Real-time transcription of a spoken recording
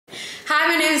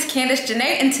my name is Candace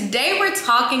Janae, and today we're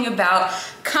talking about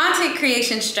content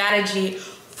creation strategy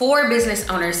for business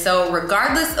owners. So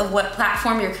regardless of what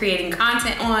platform you're creating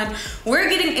content on, we're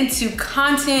getting into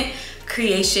content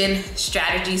creation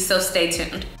strategy, so stay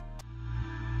tuned.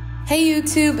 Hey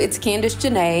YouTube, it's Candace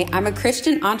Janae. I'm a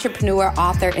Christian entrepreneur,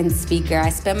 author, and speaker. I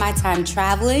spend my time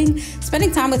traveling,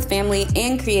 spending time with family,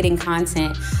 and creating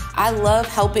content. I love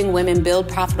helping women build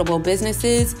profitable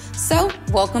businesses, so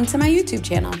welcome to my YouTube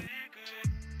channel.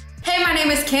 Hey, my name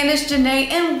is Candace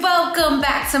Janae, and welcome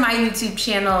back to my YouTube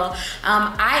channel.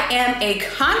 I am a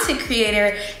content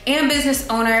creator and business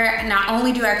owner. Not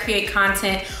only do I create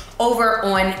content over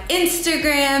on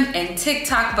Instagram and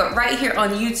TikTok, but right here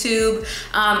on YouTube,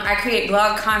 I create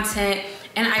blog content,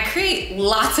 and I create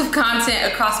lots of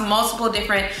content across multiple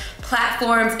different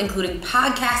platforms, including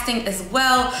podcasting as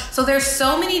well. So there's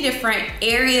so many different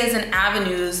areas and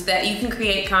avenues that you can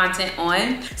create content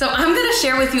on. So I'm gonna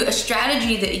share with you a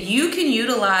strategy that you can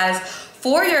utilize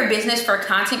for your business for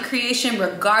content creation,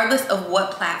 regardless of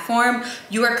what platform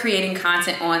you are creating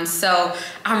content on. So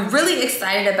I'm really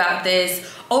excited about this.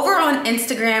 Over on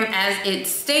Instagram, as it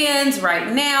stands right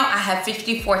now, I have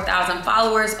 54,000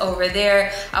 followers over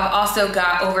there. I've also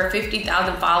got over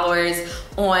 50,000 followers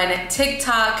on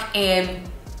TikTok, and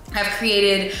I've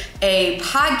created a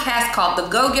podcast called the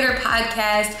Go Getter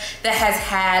Podcast that has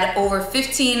had over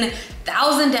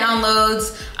 15,000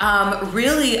 downloads.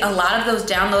 Really, a lot of those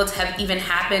downloads have even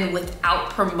happened without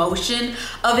promotion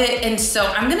of it. And so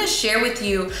I'm gonna share with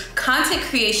you content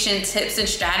creation tips and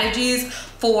strategies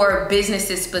for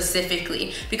businesses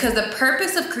specifically, because the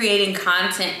purpose of creating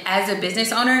content as a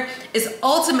business owner is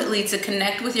ultimately to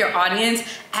connect with your audience,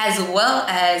 as well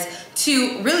as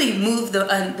to really move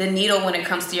the needle when it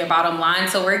comes to your bottom line.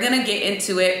 So we're gonna get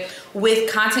into it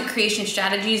with content creation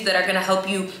strategies that are gonna help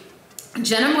you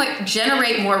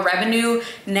generate more revenue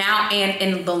now and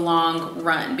in the long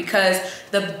run, because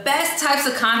the best types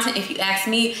of content, if you ask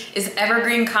me, is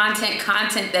evergreen content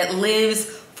that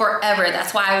lives forever.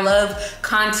 That's why I love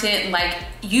content like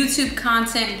YouTube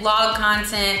content, blog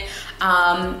content,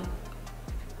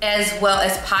 as well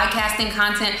as podcasting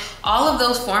content. All of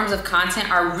those forms of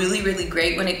content are really, really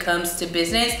great when it comes to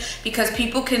business, because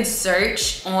people can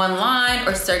search online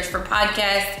or search for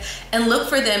podcasts and look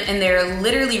for them, and they're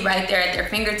literally right there at their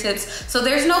fingertips. So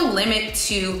there's no limit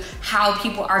to how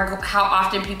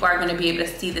often people are gonna be able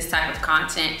to see this type of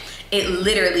content. It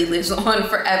literally lives on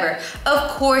forever. Of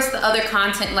course, the other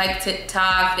content like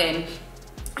TikTok and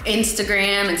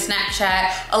Instagram and Snapchat,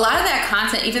 a lot of that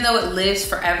content, even though it lives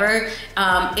forever,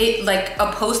 it, like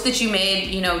a post that you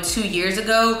made 2 years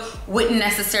ago wouldn't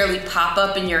necessarily pop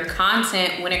up in your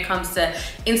content when it comes to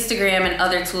Instagram and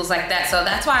other tools like that. So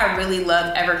that's why I really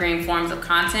love evergreen forms of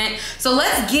content. So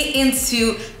let's get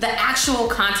into the actual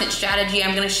content strategy.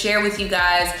 I'm gonna share with you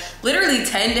guys literally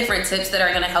 10 different tips that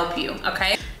are gonna help you,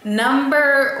 okay?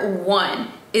 Number one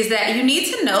is that you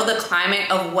need to know the climate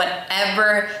of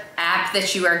whatever app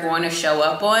that you are going to show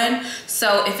up on.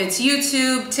 So if it's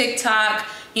YouTube, TikTok,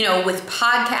 with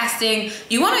podcasting,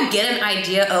 you want to get an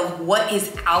idea of what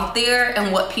is out there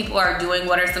and what people are doing,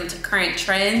 what are some current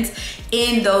trends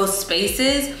in those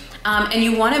spaces. And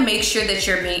you want to make sure that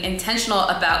you're being intentional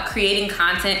about creating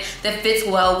content that fits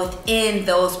well within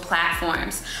those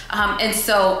platforms. And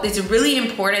so it's really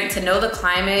important to know the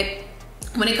climate.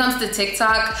 When it comes to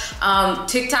TikTok,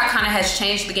 TikTok kind of has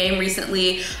changed the game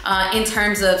recently in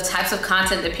terms of types of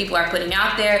content that people are putting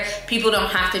out there. People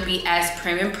don't have to be as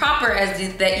prim and proper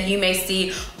as that you may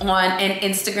see on an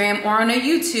Instagram or on a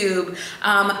YouTube,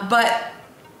 but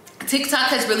TikTok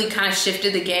has really kind of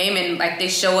shifted the game, and like they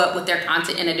show up with their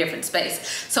content in a different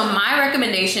space. So my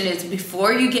recommendation is,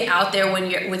 before you get out there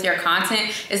with your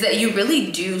content, is that you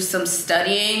really do some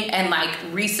studying and like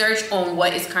research on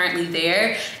what is currently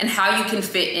there and how you can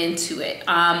fit into it.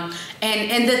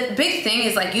 And the big thing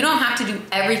is, like, you don't have to do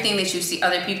everything that you see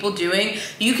other people doing.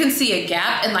 You can see a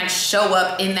gap and like show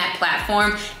up in that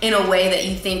platform in a way that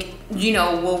you think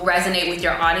will resonate with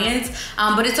your audience.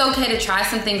 But it's okay to try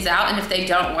some things out, and if they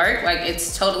don't work, like,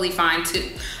 it's totally fine too.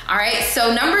 All right,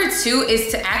 so number two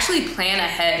is to actually plan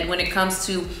ahead when it comes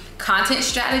to content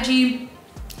strategy.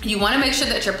 You want to make sure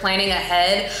that you're planning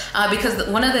ahead, because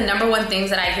one of the number one things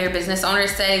that I hear business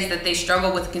owners say is that they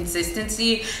struggle with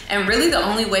consistency. And really the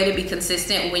only way to be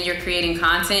consistent when you're creating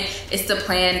content is to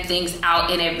plan things out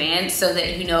in advance, so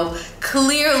that you know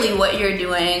clearly what you're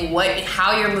doing,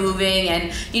 how you're moving,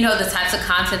 and the types of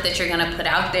content that you're going to put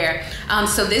out there.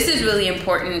 So this is really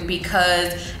important,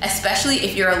 because especially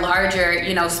if you're a larger,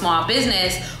 small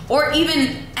business, or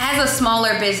even as a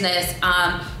smaller business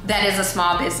that is a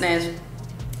small business,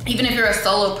 even if you're a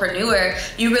solopreneur,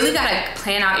 you really gotta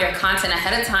plan out your content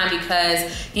ahead of time,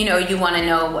 because you wanna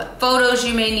know what photos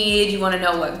you may need, you wanna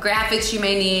know what graphics you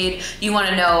may need, you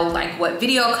wanna know like what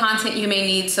video content you may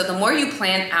need. So the more you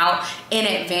plan out in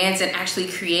advance and actually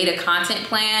create a content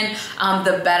plan,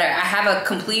 the better. I have a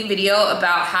complete video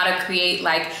about how to create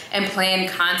and plan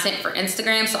content for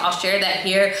Instagram, so I'll share that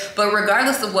here. But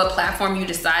regardless of what platform you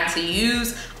decide to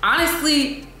use,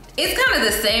 honestly, it's kind of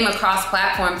the same across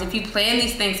platforms. If you plan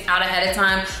these things out ahead of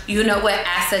time, you know what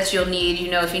assets you'll need.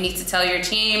 You know if you need to tell your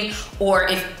team or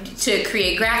if to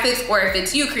create graphics, or if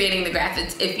it's you creating the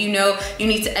graphics. If you know you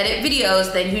need to edit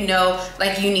videos, then you know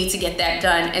you need to get that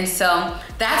done. And so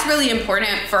that's really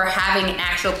important for having an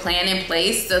actual plan in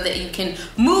place so that you can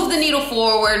move the needle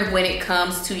forward when it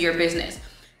comes to your business.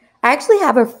 I actually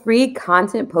have a free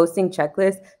content posting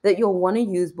checklist that you'll want to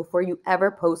use before you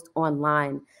ever post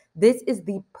online. This is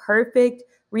the perfect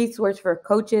resource for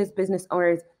coaches, business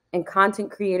owners, and content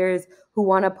creators who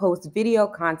want to post video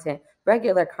content,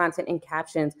 regular content, and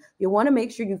captions. You'll want to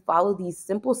make sure you follow these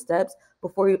simple steps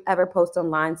before you ever post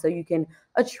online so you can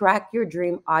attract your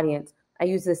dream audience. I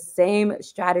use the same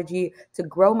strategy to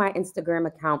grow my Instagram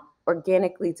account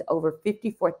organically to over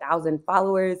 54,000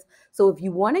 followers. So if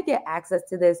you want to get access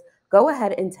to this, go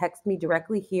ahead and text me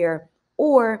directly here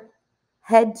or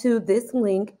head to this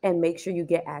link and make sure you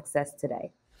get access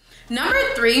today. Number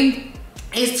 3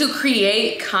 is to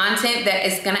create content that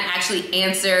is gonna actually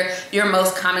answer your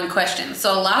most common questions.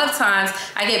 So a lot of times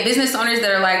I get business owners that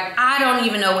are like, I don't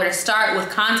even know where to start with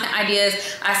content ideas.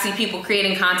 I see people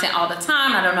creating content all the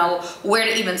time. I don't know where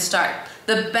to even start.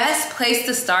 The best place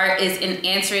to start is in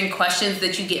answering questions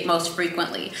that you get most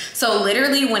frequently. So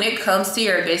literally when it comes to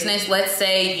your business, let's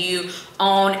say you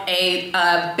own a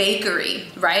bakery,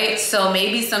 right? So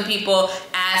maybe some people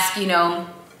ask, do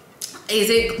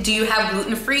you have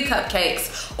gluten-free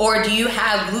cupcakes, or do you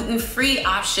have gluten-free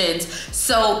options?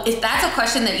 So if that's a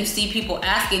question that you see people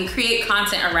asking, create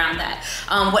content around that.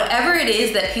 Whatever it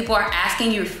is that people are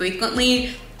asking you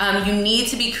frequently, you need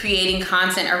to be creating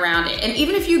content around it. And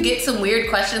even if you get some weird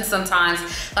questions sometimes,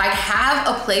 have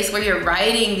a place where you're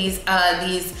writing these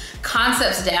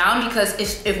concepts down, because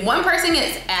if one person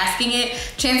is asking it,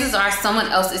 chances are someone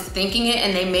else is thinking it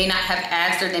and they may not have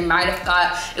asked, or they might have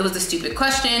thought it was a stupid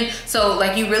question. So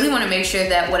you really want to make sure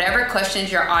that whatever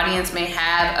questions your audience may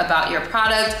have about your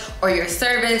product or your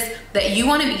service, that you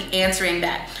want to be answering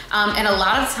that. And a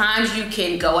lot of times you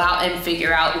can go out and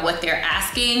figure out what they're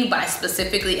asking by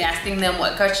specifically asking them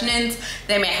what questions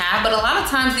they may have. But a lot of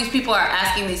times these people are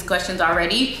asking these questions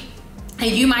already, and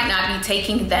you might not be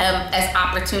taking them as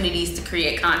opportunities to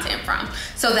create content from.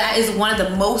 So that is one of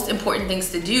the most important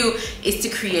things to do, is to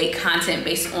create content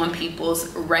based on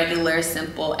people's regular,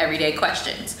 simple, everyday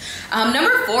questions.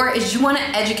 Number 4 is you want to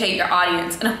educate your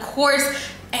audience. And of course,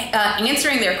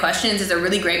 answering their questions is a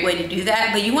really great way to do that,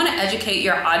 but you want to educate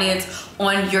your audience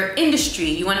on your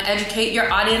industry. You want to educate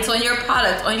your audience on your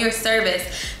product, on your service.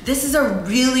 This is a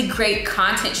really great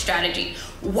content strategy.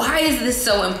 Why is this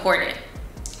so important?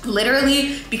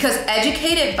 Literally, because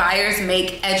educated buyers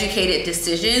make educated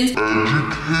decisions.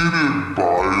 Educated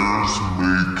buyers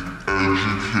make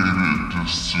educated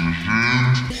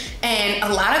decisions. And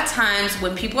a lot of times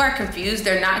when people are confused,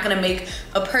 they're not gonna make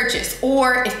a purchase.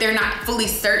 Or if they're not fully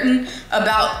certain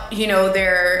about,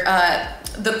 their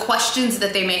the questions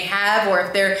that they may have, or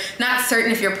if they're not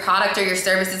certain if your product or your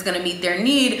service is going to meet their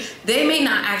need, they may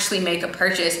not actually make a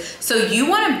purchase. So you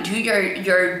want to do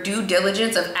your due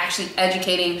diligence of actually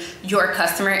educating your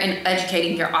customer and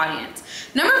educating your audience.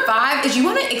 Number 5 is you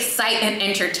want to excite and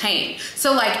entertain.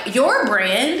 So your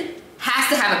brand has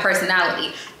to have a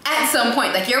personality. At some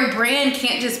point, your brand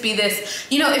can't just be this,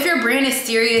 if your brand is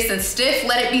serious and stiff,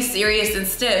 let it be serious and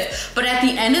stiff. But at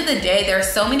the end of the day, there are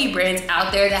so many brands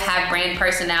out there that have brand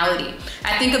personality.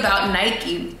 I think about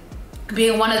Nike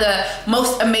being one of the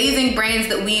most amazing brands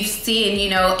that we've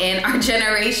seen, in our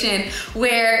generation,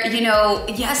 where,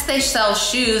 yes, they sell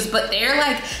shoes, but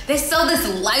they sell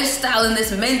this lifestyle and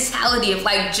this mentality of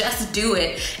just do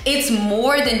it. It's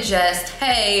more than just,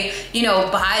 hey,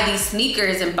 buy these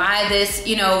sneakers and buy this,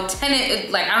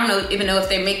 tennis, I don't even know if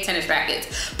they make tennis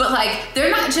rackets, but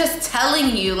they're not just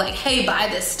telling you hey, buy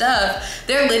this stuff.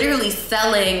 They're literally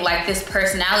selling this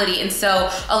personality. And so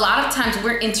a lot of times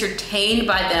we're entertained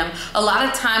by them. A lot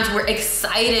of times we're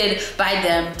excited by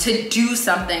them to do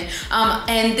something.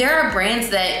 And there are brands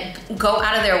that go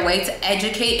out of their way to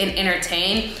educate and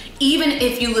entertain. Even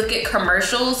if you look at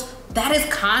commercials, that is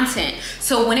content.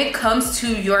 So when it comes to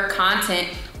your content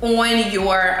on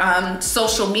your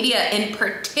social media in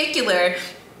particular,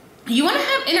 you want to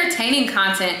have entertaining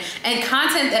content and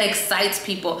content that excites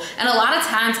people. And a lot of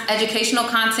times educational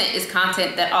content is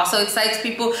content that also excites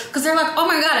people because they're like, oh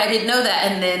my God, I didn't know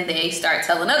that. And then they start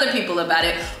telling other people about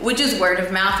it, which is word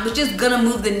of mouth, which is gonna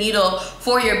move the needle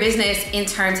for your business in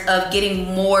terms of getting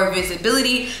more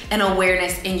visibility and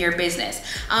awareness in your business.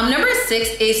 Number 6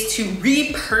 is to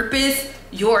repurpose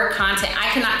your content. I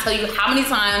cannot tell you how many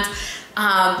times,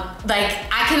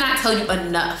 I cannot tell you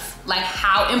enough like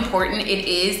how important it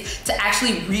is to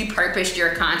actually repurpose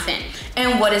your content.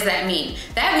 And what does that mean?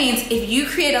 That means if you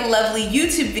create a lovely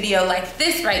YouTube video like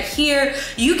this right here,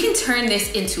 you can turn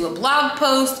this into a blog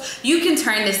post. You can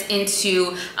turn this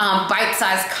into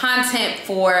bite-sized content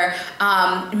for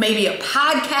maybe a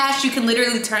podcast. You can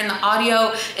literally turn the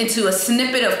audio into a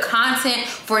snippet of content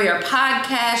for your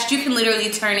podcast. You can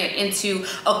literally turn it into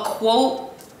a quote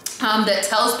that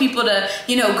tells people to,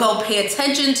 go pay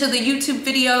attention to the YouTube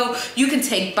video. You can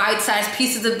take bite-sized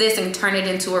pieces of this and turn it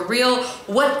into a reel.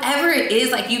 Whatever it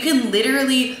is, like you can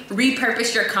literally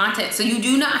repurpose your content. So you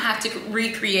do not have to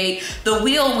recreate the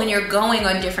wheel when you're going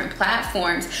on different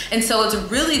platforms. And so it's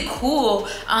really cool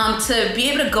to be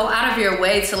able to go out of your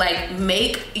way to like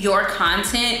make your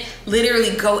content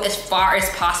literally go as far as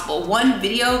possible. One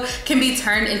video can be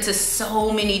turned into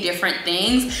so many different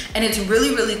things, and it's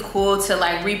really, really cool to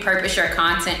like repurpose your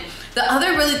content. The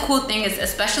other really cool thing is,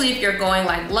 especially if you're going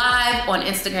like live on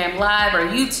Instagram Live or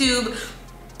YouTube,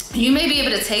 you may be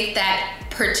able to take that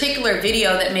particular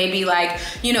video that may be like,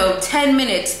 10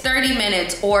 minutes, 30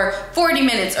 minutes, or 40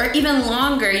 minutes, or even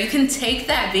longer. You can take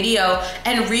that video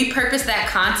and repurpose that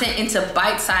content into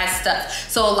bite-sized stuff.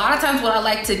 So a lot of times what I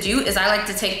like to do is I like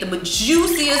to take the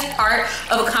juiciest part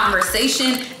of a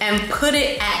conversation and put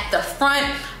it at the front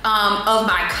of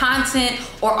my content,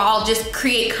 or I'll just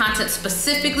create content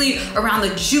specifically around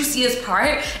the juiciest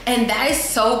part. And that is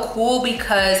so cool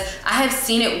because I have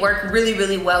seen it work really,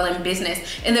 really well in business.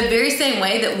 In the very same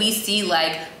way that we see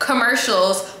like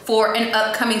commercials for an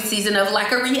upcoming season of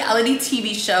like a reality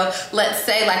TV show, let's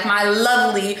say like my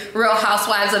lovely Real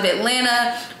Housewives of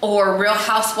Atlanta or Real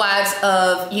Housewives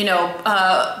of,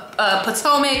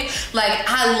 Potomac. Like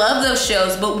I love those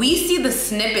shows, but we see the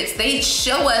snippets. They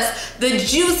show us the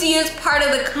juiciest part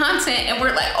of the content and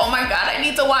we're like, oh my God, I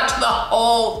need to watch the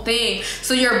whole thing.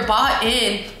 So you're bought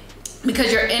in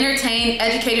because you're entertained,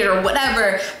 educated, or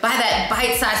whatever by that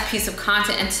bite-sized piece of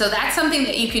content. And so that's something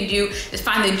that you can do, is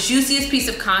find the juiciest piece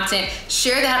of content,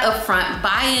 share that up front,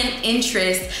 buy in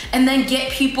interest, and then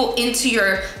get people into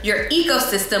your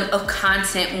ecosystem of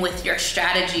content with your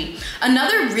strategy.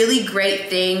 Another really great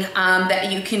thing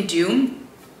that you can do,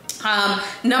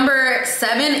 number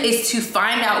 7, is to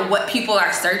find out what people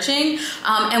are searching.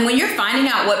 And when you're finding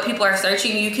out what people are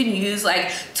searching, you can use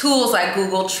like tools like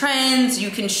Google Trends. You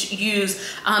can use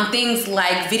things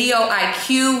like Video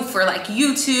IQ for like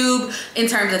YouTube in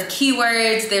terms of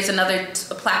keywords. There's another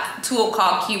tool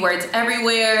called Keywords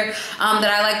Everywhere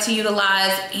that I like to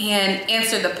utilize, and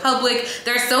Answer the Public.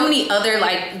 There are so many other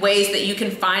like ways that you can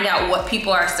find out what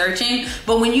people are searching.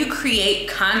 But when you create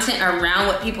content around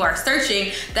what people are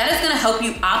searching, that is going to help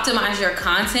you optimize your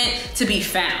content to be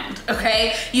found.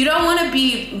 Okay, you don't want to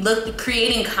be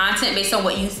creating content based on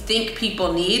what you think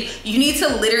people need. You need to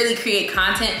literally create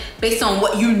content based on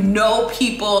what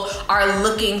people are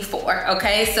looking for.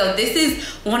 Okay, so this is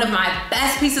one of my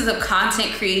best pieces of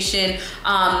content creation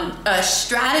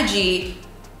strategy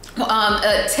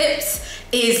tips,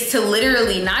 is to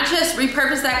literally not just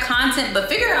repurpose that content, but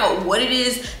figure out what it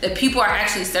is that people are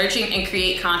actually searching and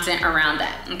create content around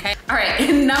that, okay? All right,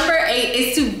 number 8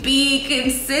 is to be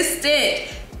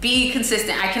consistent. Be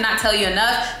consistent. I cannot tell you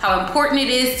enough how important it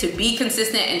is to be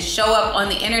consistent and show up on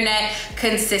the internet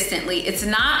consistently. It's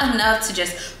not enough to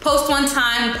just post one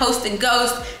time, post and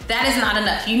ghost. That is not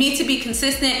enough. You need to be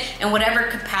consistent in whatever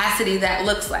capacity that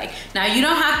looks like. Now, you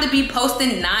don't have to be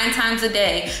posting 9 times a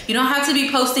day. You don't have to be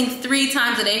posting 3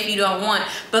 times a day if you don't want,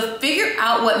 but figure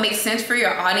out what makes sense for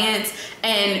your audience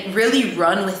and really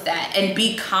run with that and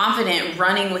be confident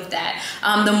running with that.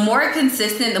 The more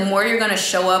consistent, the more you're gonna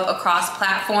show up across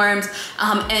platforms.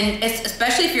 And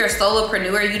especially if you're a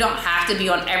solopreneur, you don't have to be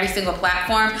on every single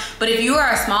platform. But if you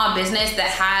are a small business that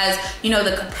has,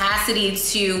 the capacity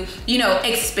to,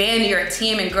 expand your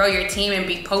team and grow your team and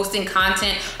be posting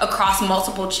content across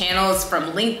multiple channels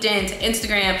from LinkedIn to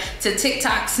Instagram to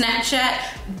TikTok, Snapchat,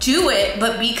 do it,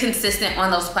 but be consistent on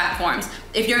those platforms.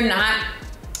 If you're not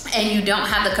and you don't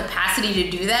have the capacity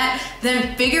to do that,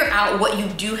 then figure out what you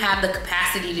do have the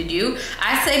capacity to do.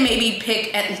 I say maybe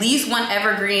pick at least one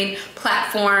evergreen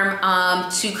platform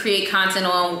to create content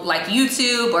on, like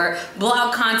YouTube or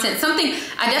blog content, something.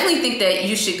 I definitely think that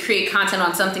you should create content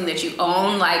on something that you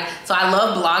own. Like, so I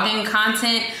love blogging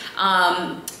content,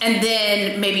 and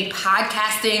then maybe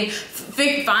podcasting.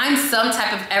 Find some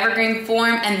type of evergreen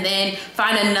form, and then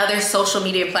find another social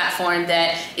media platform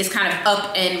that is kind of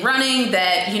up and running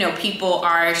that, you know, people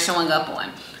are showing up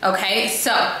on. Okay,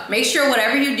 so make sure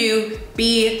whatever you do,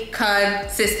 be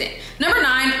consistent. Number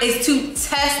 9 is to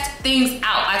test things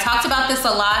out. I talked about this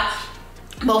a lot,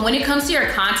 but when it comes to your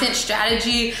content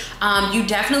strategy, you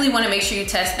definitely want to make sure you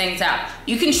test things out.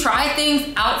 You can try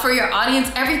things out for your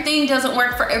audience. Everything doesn't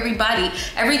work for everybody.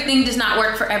 Everything does not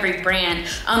work for every brand.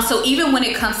 So even when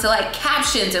it comes to like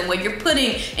captions and what you're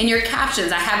putting in your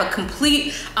captions, I have a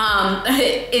complete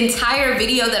entire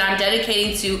video that I'm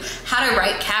dedicating to how to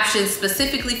write captions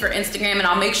specifically for Instagram, and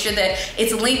I'll make sure that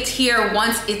it's linked here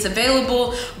once it's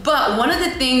available. But one of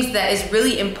the things that is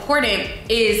really important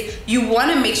is you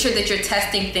want to make sure that you're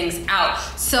testing things out.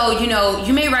 So, you know,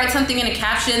 you may write something in a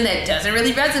caption that doesn't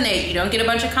really resonate. You don't get a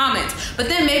bunch of comments, but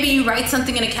then maybe you write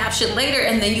something in a caption later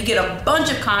and then you get a bunch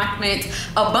of comments,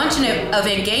 a bunch of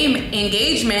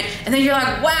engagement, and then you're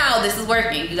like, wow, this is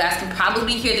working. You guys can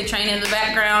probably hear the train in the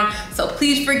background, so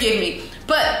please forgive me.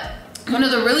 But one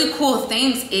of the really cool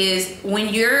things is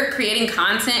when you're creating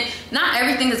content, not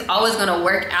everything is always gonna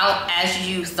work out as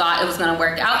you thought it was gonna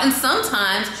work out. And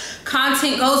sometimes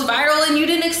content goes viral and you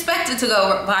didn't expect it to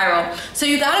go viral. So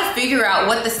you gotta figure out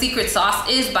what the secret sauce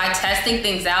is by testing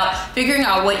things out, figuring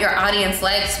out what your audience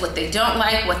likes, what they don't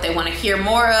like, what they wanna hear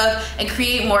more of, and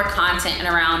create more content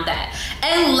around that.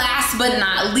 And last but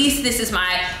not least, this is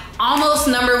my almost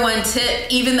number 1 tip,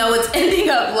 even though it's ending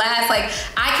up last. Like,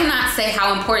 I cannot say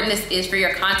how important this is for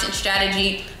your content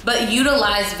strategy, but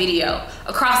utilize video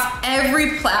across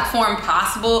every platform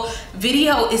possible.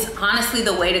 Video is honestly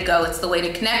the way to go. It's the way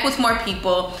to connect with more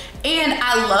people. And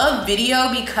I love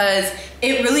video because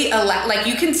it really like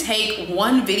you can take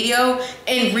one video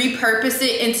and repurpose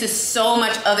it into so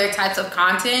much other types of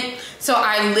content. So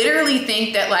I literally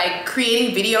think that like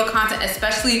creating video content,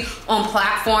 especially on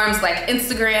platforms like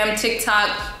Instagram, TikTok,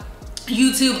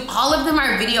 YouTube, all of them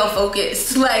are video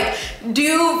focused. Like,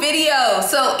 do video.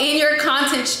 So in your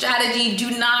content strategy,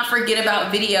 do not forget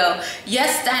about video.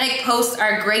 Yes, static posts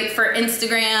are great for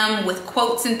Instagram with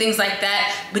quotes and things like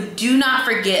that, but do not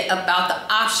forget about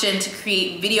the option to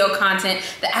create video content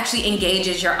that actually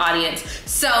engages your audience.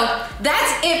 So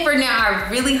that's it for now. I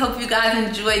really hope you guys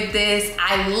enjoyed this.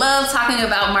 I love talking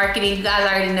about marketing. You guys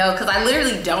already know, because I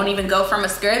literally don't even go from a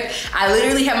script. I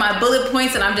literally have my bullet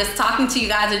points and I'm just talking to you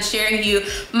guys and sharing you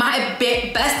my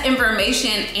best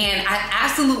information, and I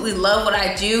absolutely love what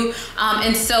I do.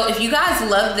 And so if you guys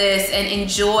love this and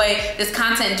enjoy this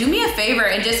content, do me a favor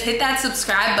and just hit that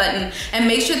subscribe button and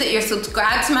make sure that you're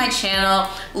subscribed to my channel.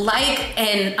 Like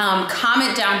and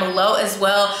comment down below as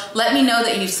well. Let me know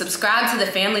that you've subscribed to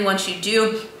the family once you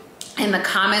do in the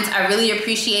comments. I really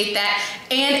appreciate that.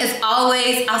 And as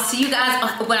always, I'll see you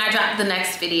guys when I drop the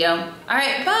next video. All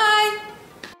right, bye.